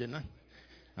did good, didn't I?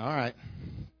 All right.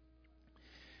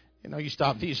 You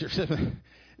stop. These are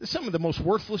some of the most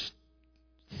worthless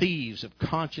thieves of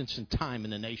conscience and time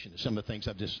in the nation. Some of the things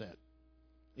I've just said.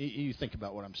 You think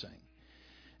about what I'm saying.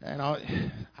 And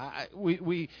I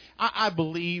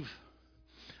believe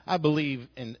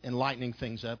in lightening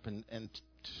things up and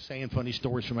saying funny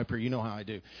stories from up here. You know how I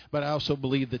do. But I also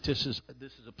believe that this is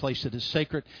a place that is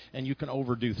sacred, and you can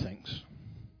overdo things.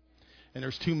 And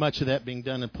there's too much of that being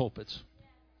done in pulpits.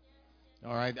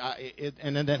 All right,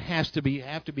 and then that have to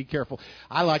be careful.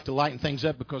 I like to lighten things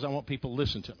up because I want people to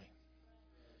listen to me.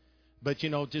 But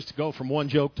just to go from one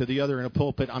joke to the other in a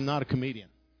pulpit, I'm not a comedian.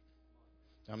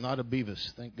 I'm not a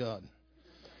Beavis, thank God.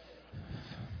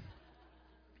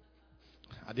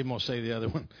 I didn't want to say the other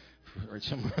one.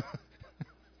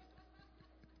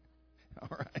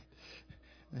 All right.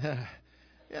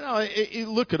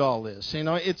 Look at all this.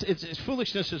 It's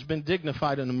foolishness has been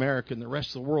dignified in America, and the rest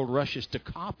of the world rushes to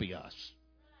copy us.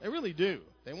 They really do.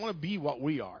 They want to be what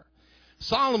we are.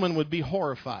 Solomon would be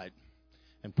horrified.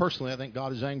 And personally, I think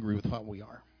God is angry with what we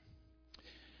are.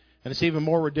 And it's even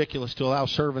more ridiculous to allow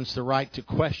servants the right to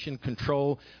question,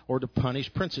 control, or to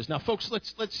punish princes. Now, folks,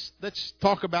 let's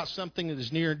talk about something that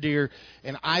is near and dear.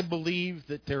 And I believe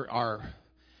that there's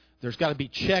got to be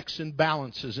checks and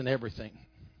balances in everything.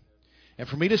 And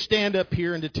for me to stand up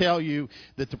here and to tell you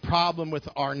that the problem with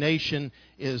our nation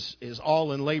is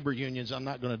all in labor unions, I'm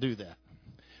not going to do that.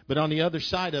 But on the other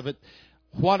side of it,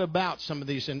 what about some of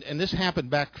these? And this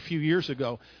happened back a few years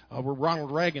ago where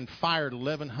Ronald Reagan fired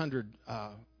 1,100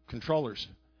 controllers,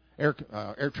 air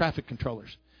traffic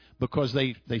controllers, because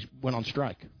they went on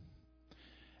strike.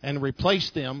 And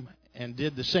replaced them and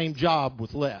did the same job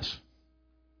with less.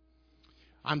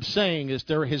 I'm saying is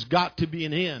there has got to be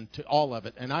an end to all of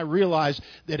it. And I realize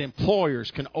that employers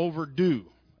can overdo,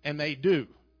 and they do.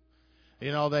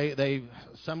 They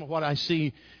some of what I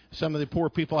see, some of the poor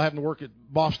people having to work at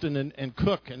Boston and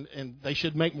cook, and they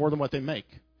should make more than what they make.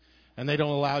 And they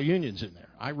don't allow unions in there.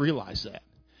 I realize that.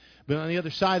 But on the other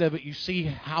side of it, you see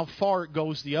how far it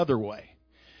goes the other way.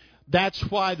 That's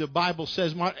why the Bible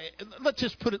says,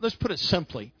 let's put it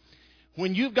simply.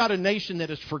 When you've got a nation that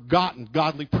has forgotten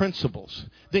godly principles,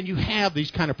 then you have these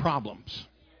kind of problems.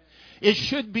 We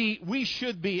should be,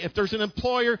 if there's an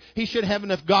employer, he should have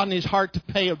enough God in his heart to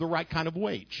pay the right kind of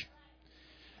wage.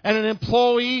 And an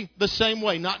employee, the same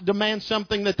way, not demand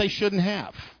something that they shouldn't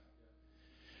have.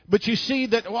 But you see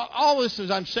that all this,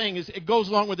 as I'm saying, is it goes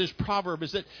along with this proverb,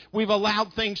 is that we've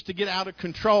allowed things to get out of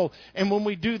control. And when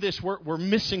we do this, we're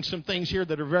missing some things here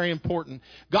that are very important.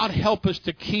 God help us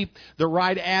to keep the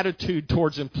right attitude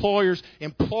towards employers,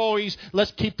 employees.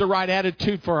 Let's keep the right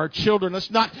attitude for our children.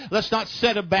 Let's not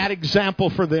set a bad example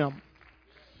for them.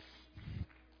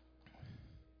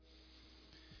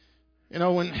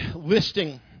 When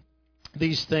listing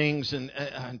these things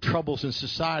and troubles in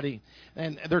society,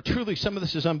 and they're truly, some of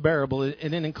this is unbearable,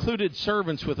 and it included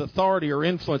servants with authority or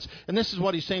influence. And this is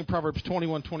what he's saying, Proverbs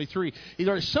 21:23.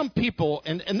 There are some people,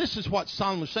 and this is what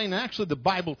Solomon was saying, and actually the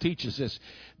Bible teaches this.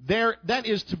 That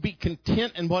is to be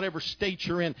content in whatever state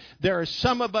you're in. There are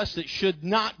some of us that should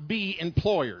not be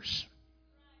employers.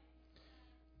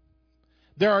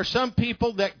 There are some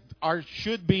people that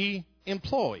should be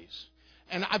employees.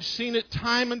 And I've seen it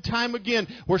time and time again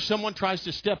where someone tries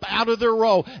to step out of their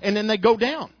role and then they go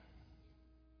down.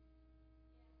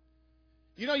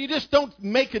 You just don't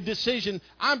make a decision,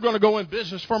 I'm going to go in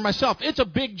business for myself. It's a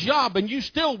big job, and you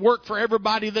still work for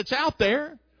everybody that's out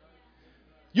there.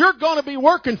 You're going to be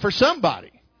working for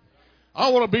somebody. I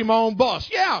want to be my own boss.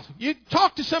 Yeah, you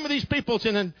talk to some of these people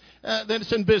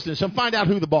that's in business and find out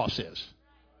who the boss is.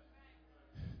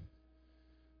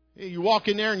 You walk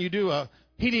in there and you do a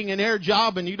heating and air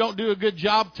job, and you don't do a good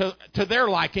job to their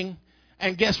liking,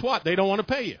 and guess what? They don't want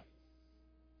to pay you.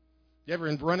 You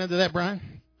ever run into that, Brian?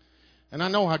 And I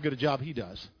know how good a job he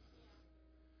does.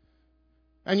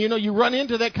 And you run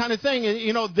into that kind of thing,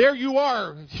 and there you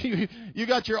are. You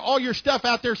got all your stuff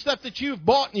out there, stuff that you've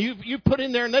bought and you put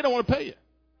in there, and they don't want to pay you.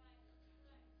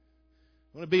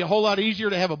 Wouldn't it be a whole lot easier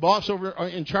to have a boss over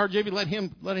in charge of you? Let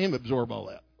him absorb all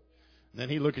that. And then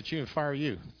he look at you and fire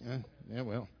you. Yeah,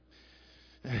 well.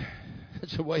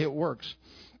 That's the way it works.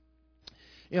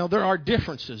 There are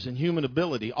differences in human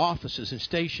ability, offices, and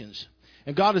stations.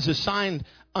 And God has assigned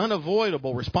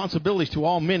unavoidable responsibilities to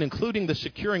all men, including the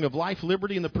securing of life,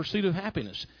 liberty, and the pursuit of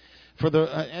happiness.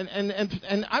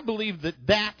 And I believe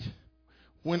that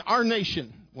when our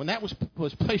nation, when that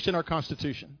was placed in our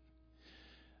Constitution,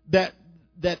 that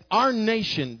our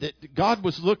nation, that God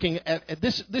was looking at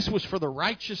this was for the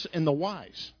righteous and the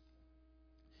wise.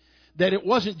 That it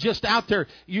wasn't just out there.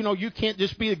 You know, you can't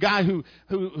just be a guy who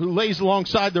lays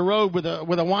alongside the road with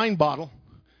a wine bottle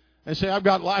and say, I've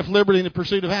got life, liberty, and the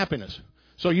pursuit of happiness,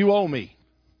 so you owe me.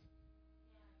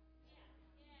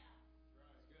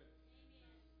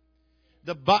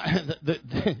 Let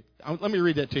me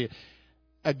read that to you.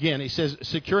 Again, he says,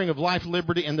 securing of life,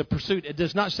 liberty, and the pursuit. It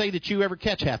does not say that you ever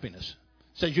catch happiness.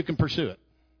 It says you can pursue it.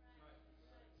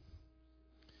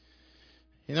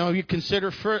 You know, you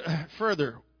consider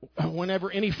further,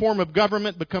 whenever any form of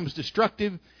government becomes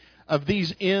destructive of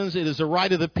these ends, it is the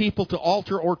right of the people to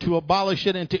alter or to abolish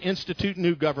it and to institute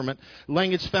new government,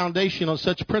 laying its foundation on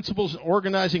such principles and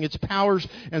organizing its powers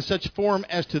in such form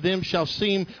as to them shall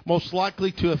seem most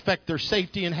likely to affect their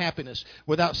safety and happiness.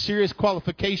 Without serious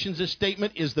qualifications, this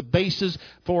statement is the basis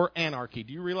for anarchy.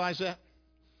 Do you realize that?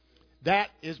 That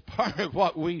is part of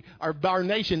what we are, our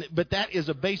nation, but that is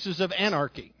a basis of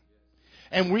anarchy.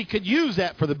 And we could use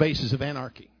that for the basis of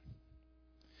anarchy.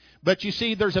 But you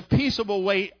see, there's a peaceable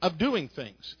way of doing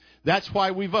things. That's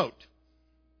why we vote.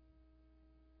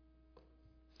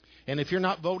 And if you're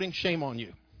not voting, shame on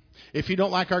you. If you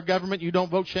don't like our government, you don't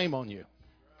vote, shame on you.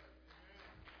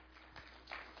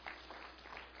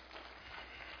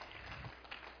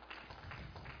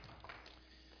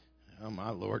 Oh,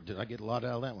 my Lord, did I get a lot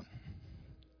out of that one?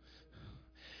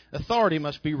 Authority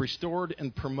must be restored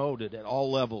and promoted at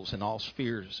all levels and all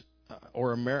spheres,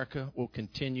 or America will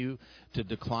continue to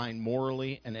decline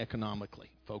morally and economically.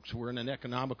 Folks, we're in an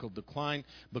economical decline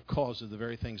because of the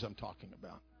very things I'm talking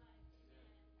about.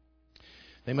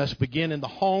 They must begin in the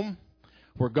home,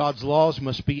 where God's laws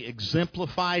must be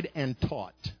exemplified and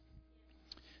taught.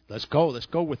 Let's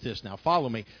go with this now. Follow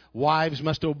me. Wives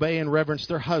must obey and reverence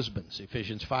their husbands,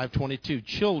 Ephesians 5:22.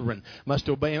 Children must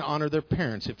obey and honor their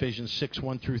parents, Ephesians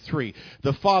 6:1-3.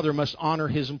 The father must honor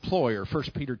his employer,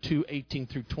 1 Peter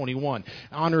 2:18-21.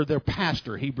 Honor their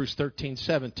pastor, Hebrews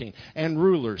 13:17. And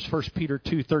rulers, 1 Peter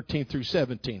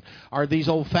 2:13-17. Are these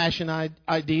old-fashioned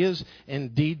ideas?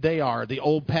 Indeed they are. The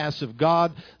old paths of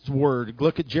God's Word.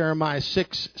 Look at Jeremiah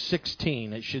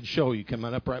 6:16. It should show you,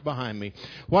 coming up right behind me.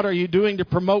 What are you doing to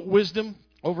promote wisdom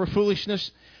over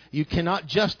foolishness? You cannot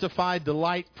justify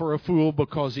delight for a fool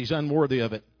because he's unworthy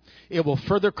of it. It will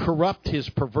further corrupt his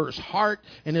perverse heart,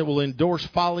 and it will endorse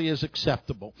folly as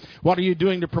acceptable. What are you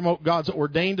doing to promote God's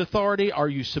ordained authority? Are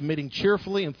you submitting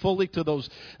cheerfully and fully to those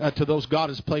God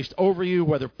has placed over you,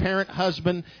 whether parent,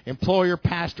 husband, employer,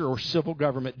 pastor, or civil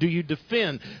government? Do you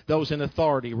defend those in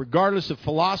authority, regardless of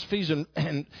philosophies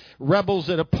and rebels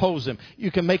that oppose them?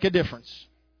 You can make a difference.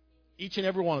 Each and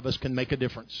every one of us can make a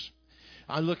difference.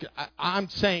 I'm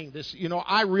saying this,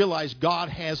 I realize God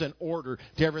has an order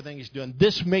to everything He's doing.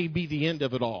 This may be the end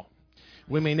of it all.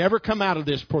 We may never come out of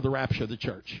this for the rapture of the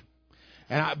church.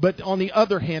 But on the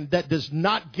other hand, that does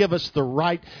not give us the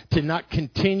right to not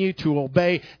continue to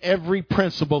obey every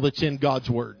principle that's in God's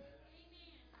Word.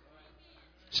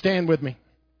 Stand with me.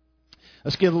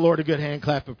 Let's give the Lord a good hand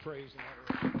clap of praise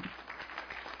and adoration.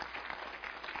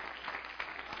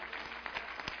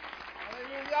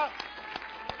 Hallelujah.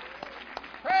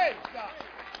 Praise God.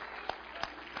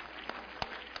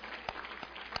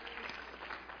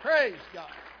 Praise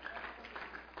God.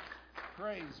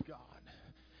 Praise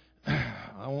God.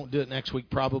 I won't do it next week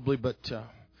probably, but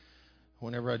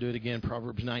whenever I do it again,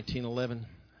 Proverbs 19:11,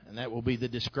 and that will be the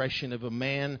discretion of a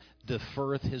man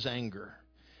deferreth his anger,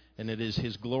 and it is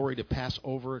his glory to pass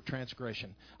over a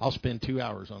transgression. I'll spend 2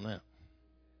 hours on that.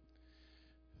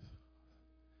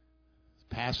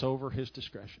 Pass over his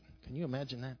discretion. Can you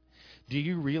imagine that? Do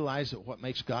you realize that what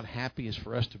makes God happy is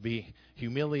for us to be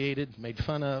humiliated, made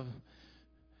fun of,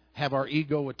 have our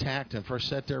ego attacked, and for us to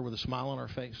sit there with a smile on our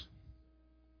face?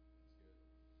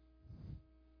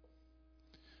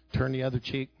 Turn the other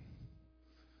cheek.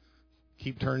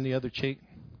 Keep turning the other cheek.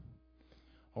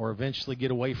 Or eventually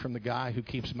get away from the guy who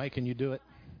keeps making you do it.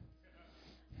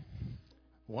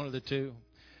 One of the two.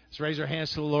 Let's raise our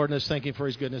hands to the Lord and let's thank Him for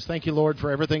His goodness. Thank you, Lord, for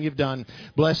everything You've done.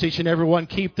 Bless each and every one.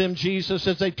 Keep them, Jesus,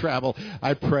 as they travel.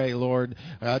 I pray, Lord,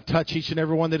 touch each and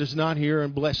every one that is not here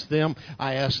and bless them.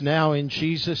 I ask now in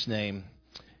Jesus' name.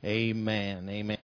 Amen. Amen.